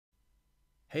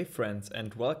Hey friends,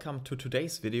 and welcome to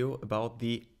today's video about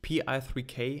the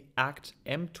PI3K AKT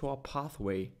mTOR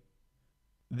pathway.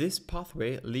 This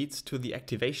pathway leads to the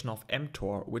activation of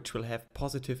mTOR, which will have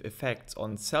positive effects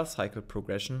on cell cycle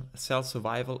progression, cell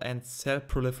survival and cell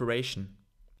proliferation.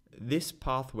 This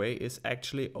pathway is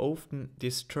actually often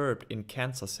disturbed in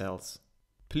cancer cells.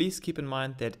 Please keep in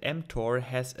mind that mTOR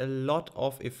has a lot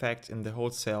of effects in the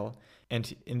whole cell,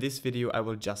 and in this video I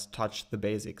will just touch the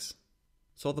basics.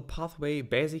 So the pathway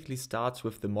basically starts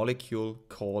with the molecule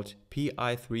called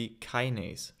PI3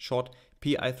 kinase, short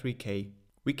PI3K.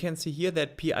 We can see here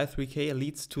that PI3K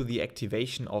leads to the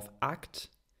activation of AKT,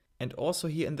 and also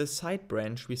here in the side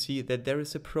branch we see that there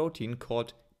is a protein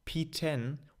called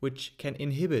P10 which can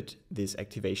inhibit this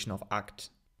activation of AKT.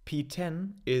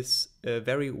 P10 is a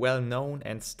very well known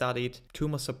and studied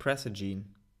tumor suppressor gene,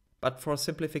 but for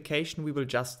simplification we will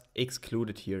just exclude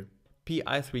it here.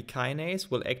 PI3 kinase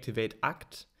will activate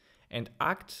AKT, and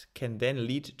AKT can then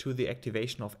lead to the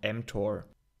activation of mTOR.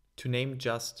 To name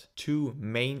just two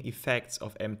main effects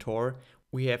of mTOR,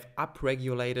 we have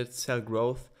upregulated cell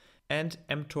growth, and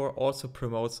mTOR also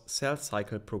promotes cell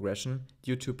cycle progression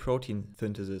due to protein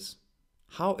synthesis.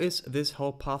 How is this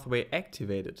whole pathway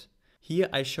activated? Here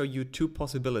I show you two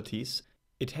possibilities.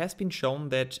 It has been shown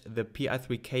that the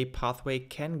PI3K pathway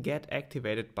can get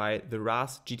activated by the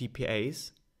RAS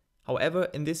GTPase. However,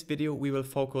 in this video we will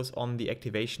focus on the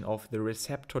activation of the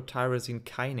receptor tyrosine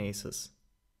kinases.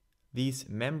 These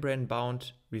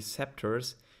membrane-bound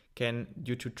receptors can,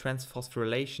 due to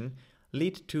transphosphorylation,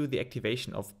 lead to the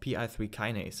activation of PI3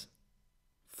 kinase.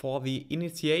 For the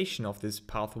initiation of this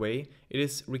pathway, it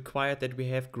is required that we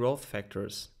have growth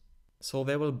factors. So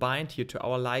they will bind here to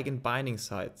our ligand binding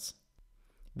sites.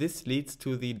 This leads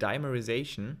to the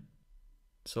dimerization,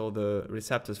 so the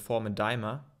receptors form a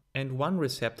dimer, and one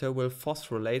receptor will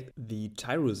phosphorylate the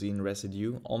tyrosine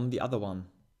residue on the other one.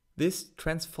 This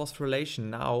transphosphorylation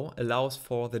now allows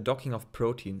for the docking of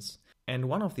proteins, and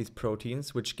one of these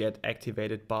proteins which get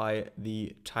activated by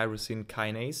the tyrosine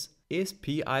kinase is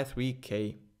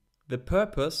PI3K. The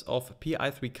purpose of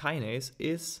PI3 kinase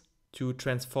is to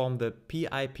transform the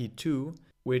PIP2,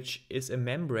 which is a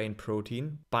membrane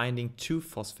protein binding two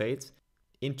phosphates,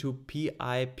 into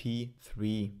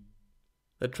PIP3.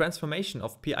 The transformation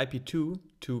of PIP2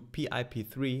 to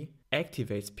PIP3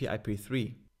 activates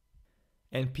PIP3.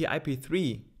 And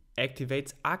PIP3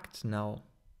 activates AKT now.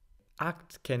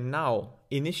 AKT can now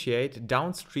initiate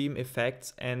downstream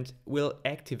effects and will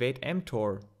activate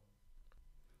mTOR.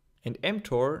 And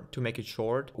mTOR, to make it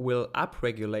short, will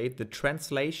upregulate the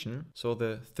translation, so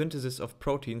the synthesis of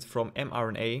proteins from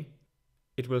mRNA.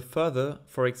 It will further,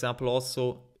 for example,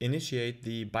 also initiate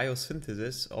the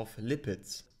biosynthesis of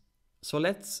lipids. So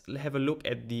let's have a look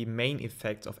at the main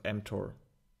effects of mTOR.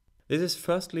 This is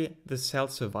firstly the cell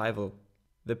survival.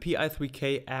 The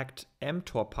PI3K AKT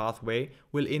mTOR pathway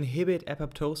will inhibit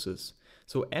apoptosis,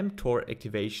 so mTOR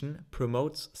activation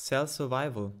promotes cell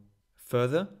survival.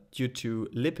 Further, due to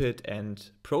lipid and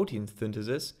protein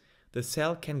synthesis, the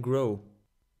cell can grow.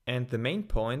 And the main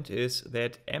point is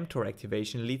that mTOR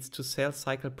activation leads to cell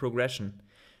cycle progression.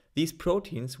 These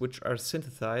proteins, which are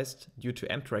synthesized due to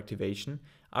mTOR activation,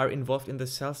 are involved in the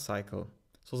cell cycle,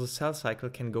 so the cell cycle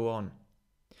can go on.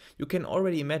 You can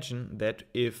already imagine that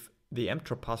if the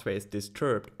mTOR pathway is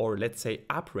disturbed, or let's say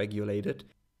upregulated,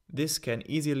 this can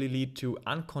easily lead to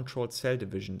uncontrolled cell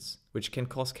divisions, which can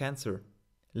cause cancer.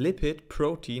 Lipid,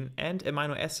 protein and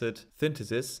amino acid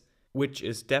synthesis, which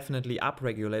is definitely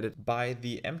upregulated by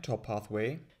the mTOR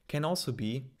pathway, can also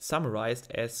be summarized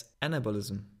as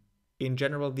anabolism. In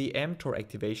general, the mTOR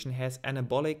activation has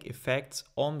anabolic effects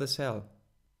on the cell.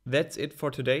 That's it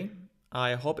for today.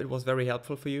 I hope it was very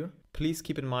helpful for you. Please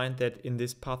keep in mind that in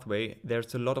this pathway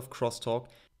there's a lot of crosstalk.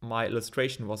 My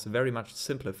illustration was very much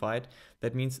simplified.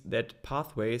 That means that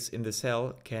pathways in the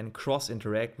cell can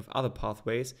cross-interact with other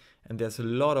pathways, and there's a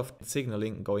lot of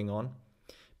signaling going on.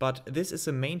 But this is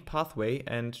a main pathway,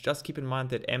 and just keep in mind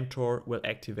that mTOR will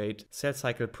activate cell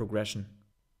cycle progression.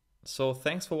 So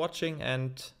thanks for watching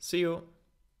and see you!